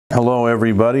Hello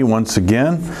everybody once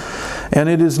again, and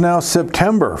it is now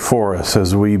September for us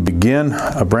as we begin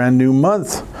a brand new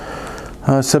month,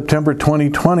 September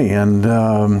 2020, and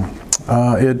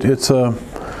it's a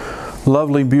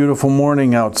lovely, beautiful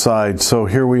morning outside. So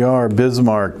here we are,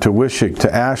 Bismarck to Wishick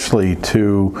to Ashley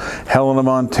to Helena,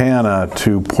 Montana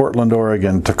to Portland,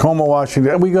 Oregon, Tacoma,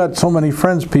 Washington. We got so many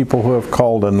friends, people who have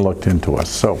called and looked into us.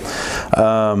 So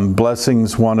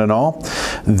blessings one and all.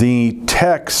 The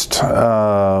text,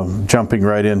 jumping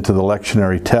right into the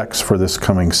lectionary text for this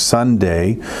coming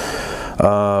Sunday,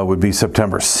 would be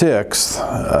September 6th,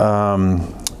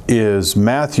 is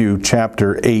Matthew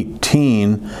chapter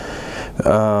 18.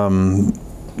 And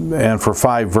for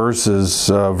 5 verses,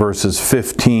 verses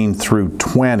 15 through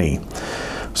 20.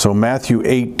 So Matthew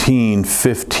 18,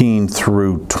 15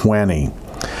 through 20.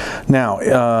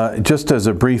 Now, just as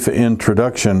a brief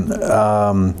introduction,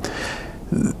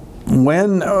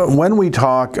 when we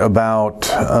talk about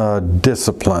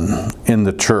discipline in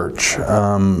the church,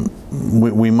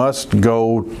 we must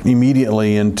go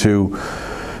immediately into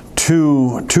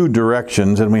two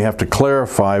directions, and we have to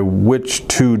clarify which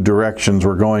two directions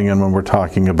we're going in when we're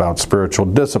talking about spiritual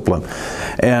discipline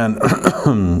and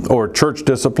or church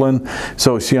discipline.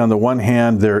 So see, on the one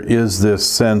hand, there is this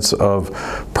sense of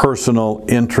personal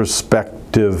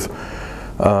introspective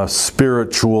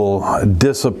spiritual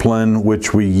discipline,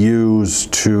 which we use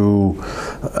to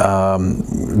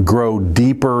grow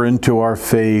deeper into our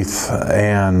faith,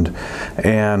 and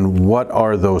what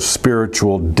are those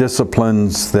spiritual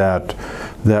disciplines that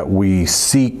we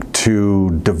seek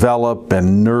to develop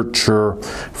and nurture.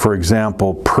 For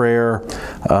example, prayer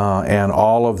and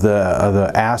all of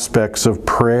the aspects of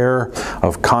prayer,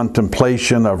 of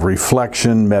contemplation, of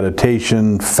reflection,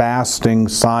 meditation, fasting,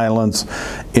 silence,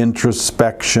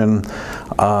 introspection.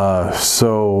 All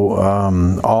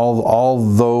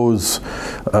those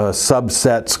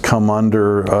subsets come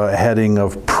under a heading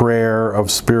of prayer, of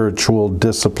spiritual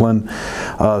discipline.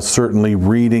 Certainly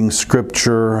reading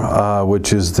Scripture,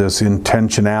 which is this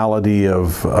intentionality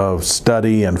of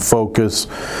study and focus.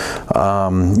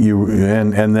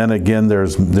 And then again,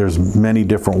 there's many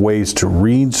different ways to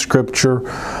read Scripture,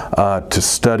 to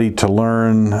study, to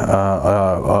learn,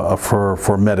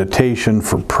 for meditation,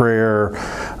 for prayer.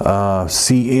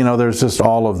 There's just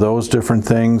all of those different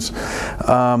things.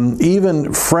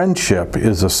 Even friendship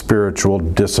is a spiritual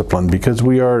discipline, because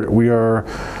we are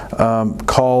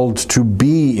called to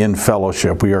be in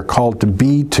fellowship. We are called to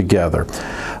be together.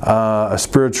 A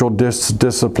spiritual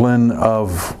discipline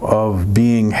of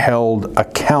being held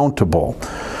accountable,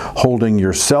 holding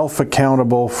yourself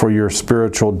accountable for your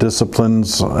spiritual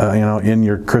disciplines, in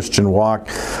your Christian walk,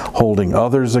 holding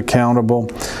others accountable.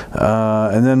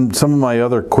 And then some of my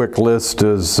other quick list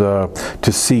is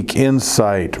to seek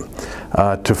insight,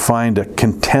 to find a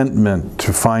contentment,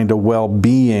 to find a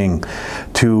well-being,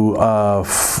 to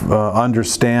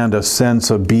understand a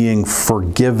sense of being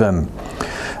forgiven,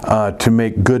 to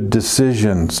make good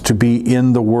decisions, to be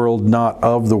in the world, not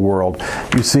of the world.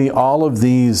 You see, all of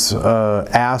these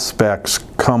aspects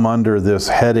come under this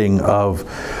heading of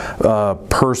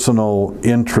personal,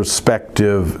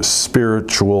 introspective,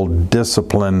 spiritual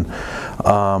discipline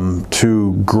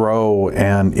to grow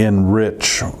and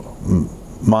enrich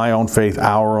my own faith,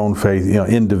 our own faith,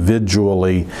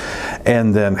 individually,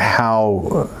 and then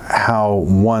how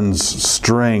one's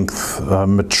strength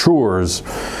matures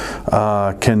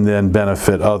can then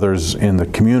benefit others in the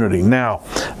community. Now,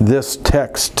 this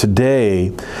text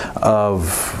today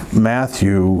of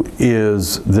Matthew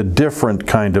is the different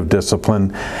kind of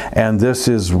discipline, and this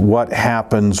is what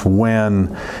happens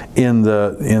when in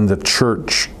the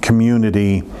church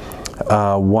community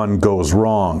one goes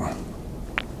wrong.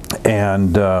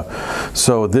 And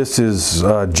so this is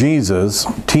Jesus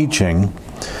teaching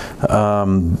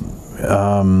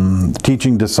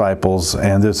disciples,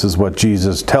 and this is what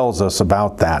Jesus tells us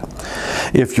about that.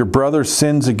 If your brother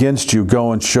sins against you,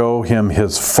 go and show him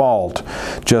his fault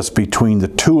just between the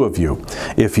two of you.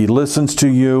 If he listens to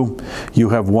you, you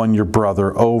have won your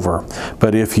brother over.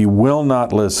 But if he will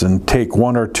not listen, take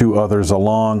 1 or 2 others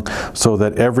along, so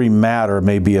that every matter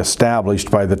may be established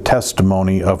by the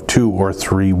testimony of 2 or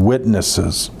 3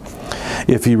 witnesses.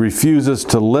 If he refuses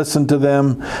to listen to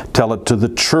them, tell it to the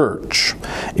church.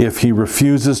 If he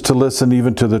refuses to listen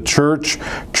even to the church,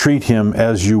 treat him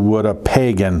as you would a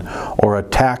pagan or a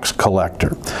tax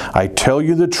collector. I tell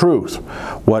you the truth,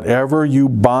 whatever you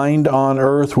bind on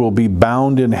earth will be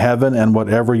bound in heaven, and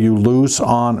whatever you loose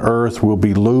on earth will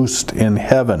be loosed in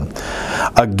heaven.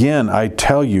 Again, I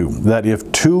tell you that if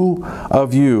 2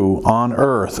 of you on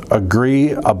earth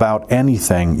agree about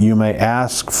anything, you may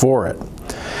ask for it,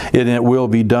 and it will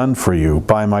be done for you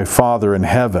by my Father in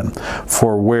heaven.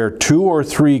 For where 2 or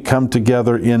 3 come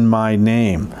together in my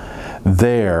name,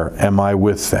 there am I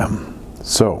with them.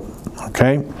 So,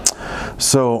 okay?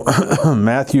 So,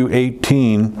 Matthew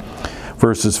 18,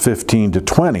 verses 15 to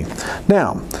 20.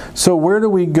 Now, so where do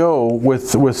we go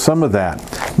with some of that?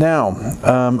 Now,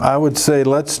 I would say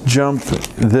let's jump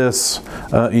this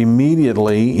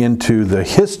immediately into the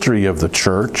history of the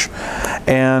church,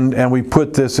 and we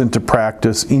put this into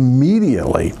practice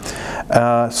immediately.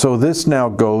 So this now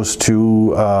goes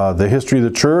to the history of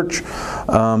the church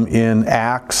in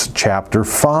Acts chapter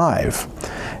 5.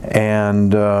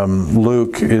 And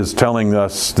Luke is telling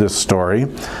us this story,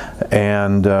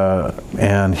 and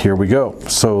here we go.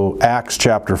 So Acts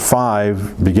chapter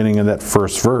 5, beginning in that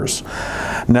first verse.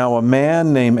 Now a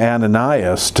man named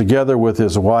Ananias, together with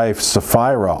his wife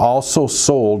Sapphira, also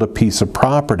sold a piece of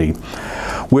property.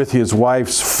 With his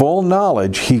wife's full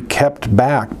knowledge, he kept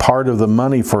back part of the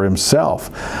money for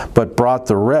himself, but brought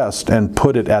the rest and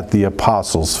put it at the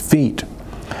apostles' feet.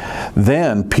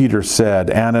 Then Peter said,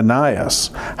 Ananias,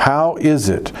 how is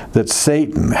it that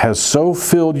Satan has so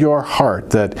filled your heart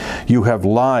that you have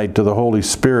lied to the Holy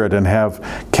Spirit and have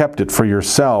kept it for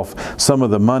yourself, some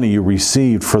of the money you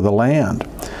received for the land?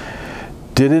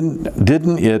 Didn't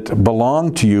it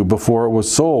belong to you before it was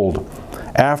sold?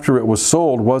 After it was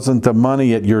sold, wasn't the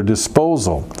money at your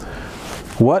disposal?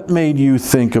 What made you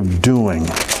think of doing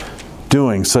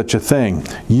such a thing?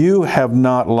 You have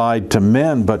not lied to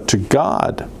men, but to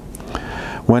God.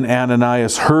 When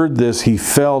Ananias heard this, he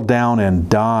fell down and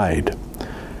died.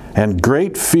 And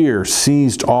great fear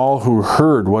seized all who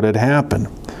heard what had happened.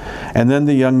 And then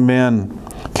the young man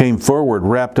came forward,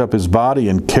 wrapped up his body,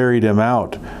 and carried him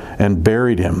out and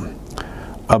buried him.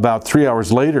 About 3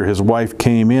 hours later, his wife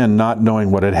came in, not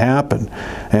knowing what had happened.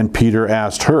 And Peter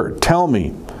asked her, Tell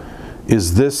me,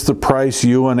 is this the price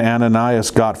you and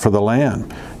Ananias got for the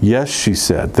land? Yes, she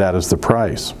said, that is the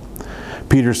price.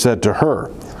 Peter said to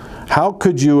her, How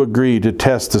could you agree to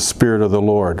test the Spirit of the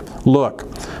Lord? Look,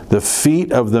 the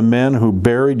feet of the men who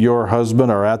buried your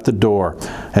husband are at the door,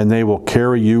 and they will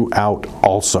carry you out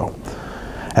also.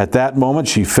 At that moment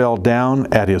she fell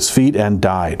down at his feet and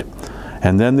died.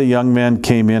 And then the young man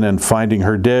came in, and finding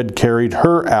her dead, carried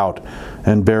her out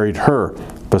and buried her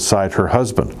beside her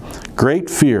husband. Great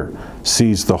fear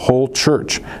seized the whole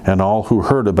church and all who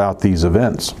heard about these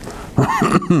events.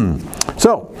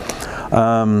 So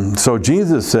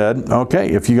Jesus said, okay,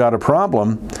 if you got a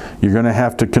problem, you're going to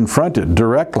have to confront it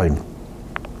directly.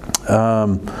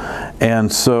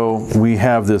 And so we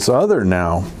have this other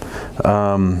now.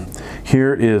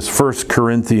 Here is 1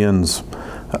 Corinthians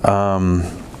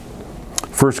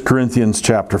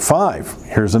chapter 5.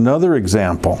 Here's another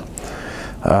example.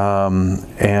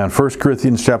 And 1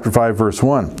 Corinthians chapter 5, verse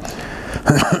 1.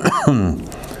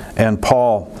 And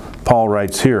Paul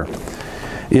writes here,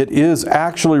 It is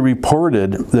actually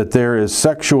reported that there is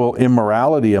sexual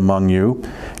immorality among you,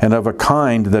 and of a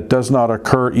kind that does not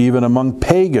occur even among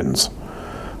pagans.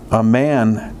 A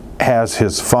man has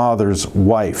his father's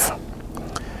wife.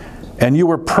 And you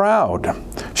were proud.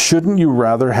 Shouldn't you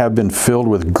rather have been filled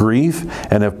with grief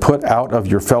and have put out of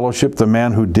your fellowship the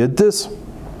man who did this?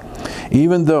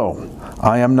 Even though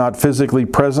I am not physically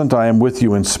present, I am with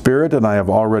you in spirit, and I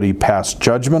have already passed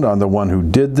judgment on the one who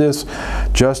did this,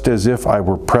 just as if I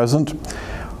were present.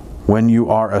 When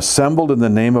you are assembled in the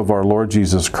name of our Lord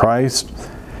Jesus Christ,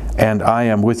 and I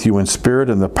am with you in spirit,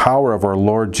 and the power of our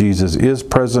Lord Jesus is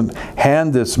present,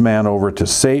 hand this man over to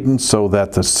Satan, so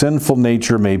that the sinful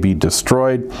nature may be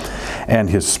destroyed, and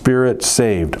his spirit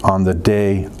saved on the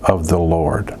day of the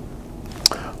Lord.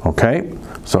 Okay,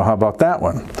 so how about that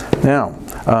one? Now,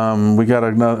 we got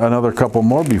another couple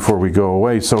more before we go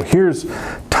away. So here's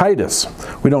Titus.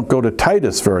 We don't go to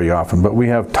Titus very often, but we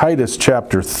have Titus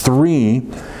chapter 3,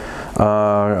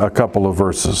 a couple of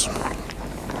verses.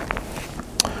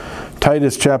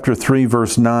 Titus chapter 3,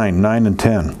 verse 9 and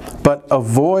 10. But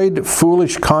avoid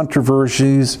foolish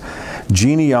controversies,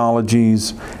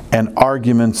 genealogies, and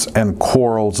arguments and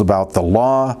quarrels about the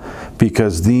law,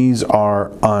 because these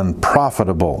are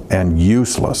unprofitable and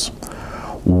useless.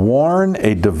 Warn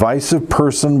a divisive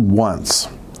person once,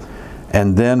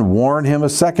 and then warn him a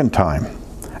second time.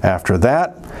 After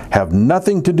that, have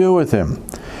nothing to do with him.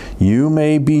 You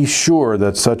may be sure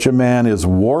that such a man is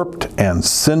warped and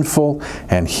sinful,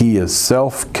 and he is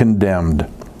self-condemned.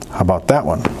 How about that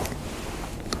one?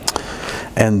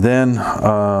 And then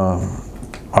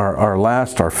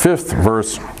our fifth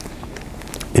verse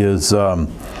is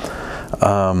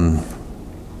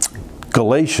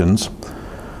Galatians,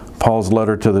 Paul's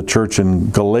letter to the church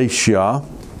in Galatia,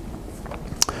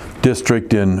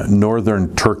 district in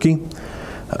northern Turkey.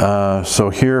 So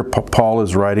here Paul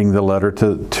is writing the letter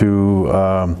to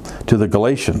the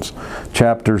Galatians,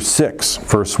 chapter 6,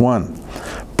 verse 1.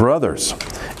 Brothers,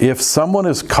 if someone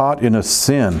is caught in a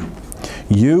sin,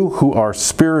 you who are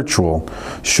spiritual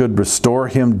should restore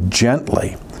him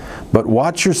gently. But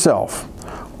watch yourself,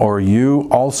 or you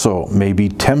also may be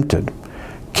tempted.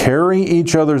 Carry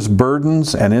each other's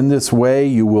burdens, and in this way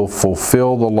you will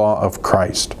fulfill the law of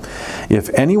Christ. If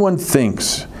anyone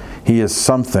thinks he is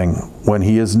something when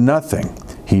he is nothing,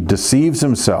 he deceives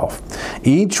himself.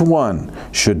 Each one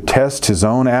should test his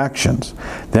own actions.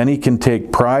 Then he can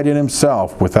take pride in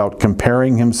himself without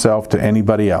comparing himself to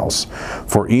anybody else.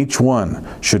 For each one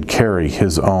should carry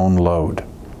his own load.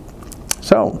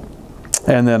 So,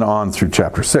 and then on through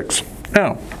chapter 6.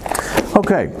 Now,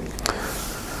 okay.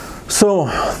 So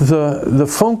the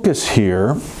focus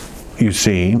here, you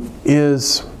see,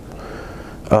 is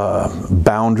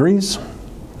boundaries,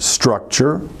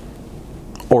 structure,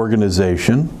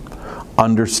 organization,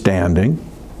 understanding.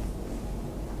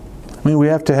 I mean, we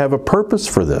have to have a purpose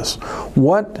for this.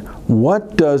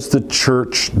 What does the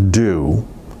church do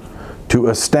to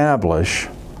establish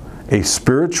a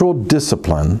spiritual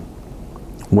discipline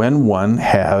when one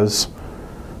has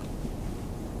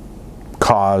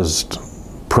caused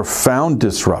profound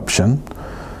disruption,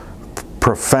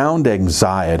 profound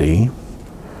anxiety,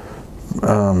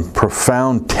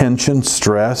 profound tension,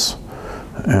 stress?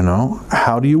 You know,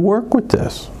 how do you work with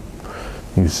this?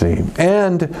 You see,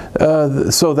 and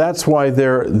so that's why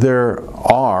there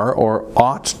are or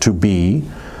ought to be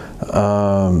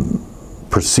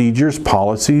procedures,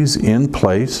 policies in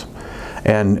place,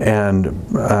 and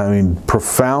I mean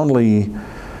profoundly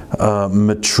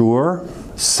mature,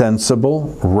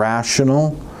 sensible,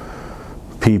 rational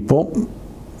people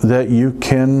that you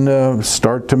can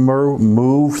start to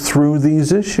move through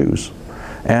these issues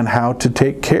and how to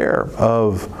take care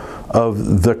of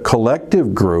the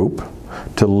collective group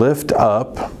to lift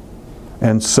up,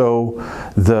 and so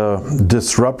the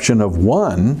disruption of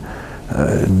one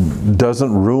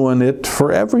doesn't ruin it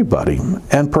for everybody.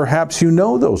 And perhaps you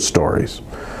know those stories.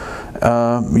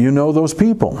 You know those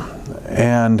people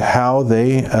and how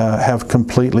they have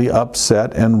completely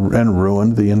upset and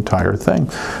ruined the entire thing.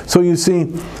 So you see,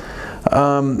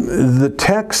 the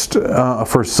text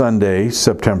for Sunday,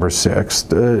 September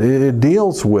 6th, it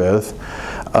deals with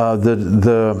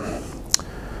the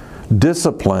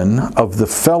discipline of the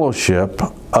fellowship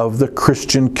of the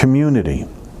Christian community.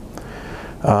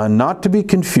 Not to be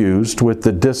confused with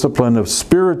the discipline of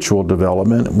spiritual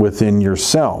development within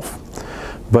yourself.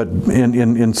 But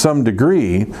in some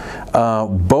degree,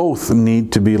 both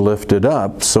need to be lifted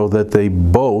up so that they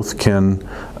both can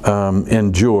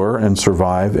endure and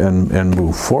survive and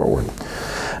move forward.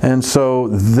 And so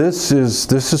this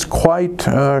is quite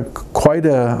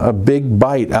a big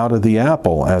bite out of the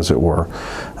apple, as it were,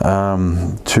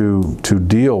 to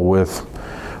deal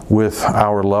with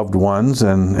our loved ones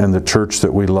and the church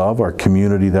that we love, our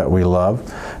community that we love,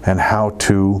 and how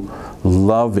to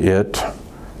love it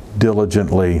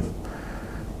diligently,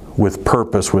 with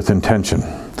purpose, with intention.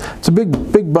 It's a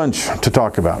big bunch to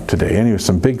talk about today. Anyway,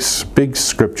 some big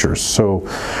scriptures. So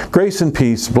grace and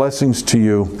peace, blessings to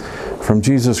you from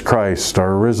Jesus Christ,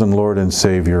 our risen Lord and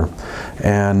Savior.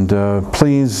 And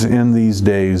please, in these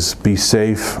days, be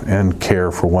safe and care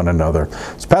for one another.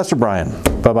 It's Pastor Brian.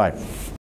 Bye-bye.